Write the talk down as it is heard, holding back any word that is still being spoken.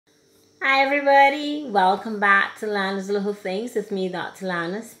Hi everybody, welcome back to Lana's Little Things with me, Dr.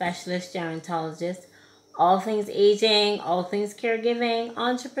 Lana, specialist gerontologist. All things aging, all things caregiving,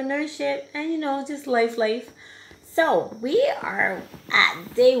 entrepreneurship, and just life. So we are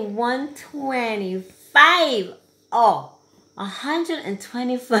at day 125. Oh,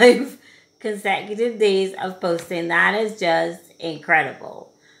 125 consecutive days of posting. That is just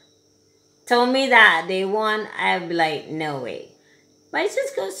incredible. Told me that day one, I'd be like, no way. But it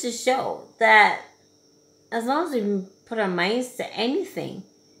just goes to show that as long as we put our minds to anything,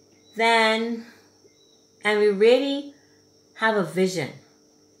 then, and we really have a vision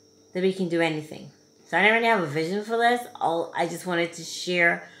that we can do anything. So I didn't really have a vision for this. I just wanted to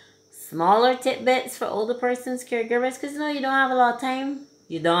share smaller tidbits for older persons, caregivers, because you don't have a lot of time.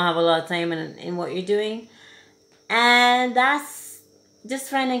 You don't have a lot of time in what you're doing. And that's just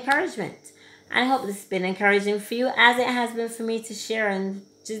for an encouragement. I hope this has been encouraging for you as it has been for me to share and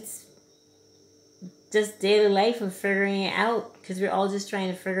just daily life and figuring it out, because we're all just trying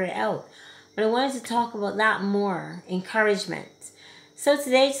to figure it out. But I wanted to talk about that more, encouragement. So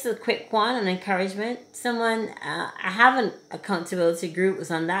today, just a quick one on encouragement. Someone, I have an accountability group, was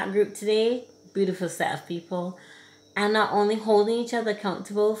on that group today. Beautiful set of people. And not only holding each other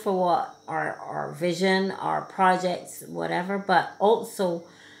accountable for what our vision, our projects, whatever, but also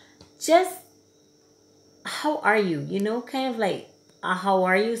just how are you? Kind of like a how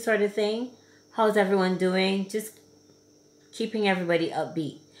are you sort of thing. How's everyone doing? Just keeping everybody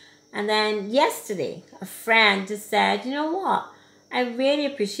upbeat. And then yesterday, a friend just said, you know what? I really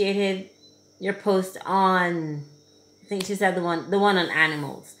appreciated your post on, I think she said the one on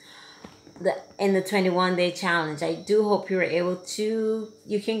animals. In the 21-day challenge. I do hope you were able to,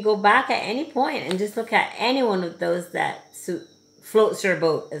 you can go back at any point and just look at any one of those that floats your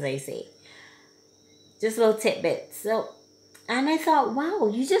boat, as I say. Just little tidbits. So, and I thought, wow,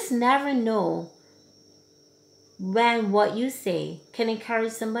 you just never know when what you say can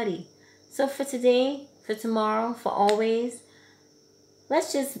encourage somebody. So for today, for tomorrow, for always,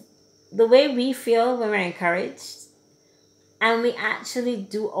 let's just, the way we feel when we're encouraged, and we actually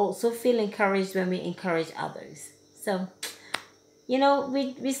do also feel encouraged when we encourage others. So,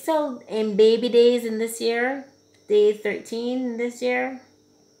 we still in baby days in this year, day 13 this year.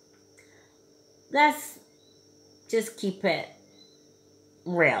 Let's just keep it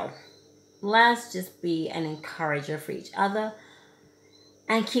real. Let's just be an encourager for each other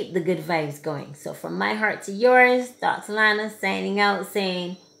and keep the good vibes going. So from my heart to yours, Dr. Lana signing out,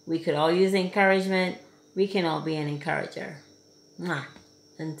 saying we could all use encouragement. We can all be an encourager. Mwah.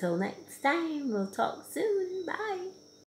 Until next time, we'll talk soon. Bye.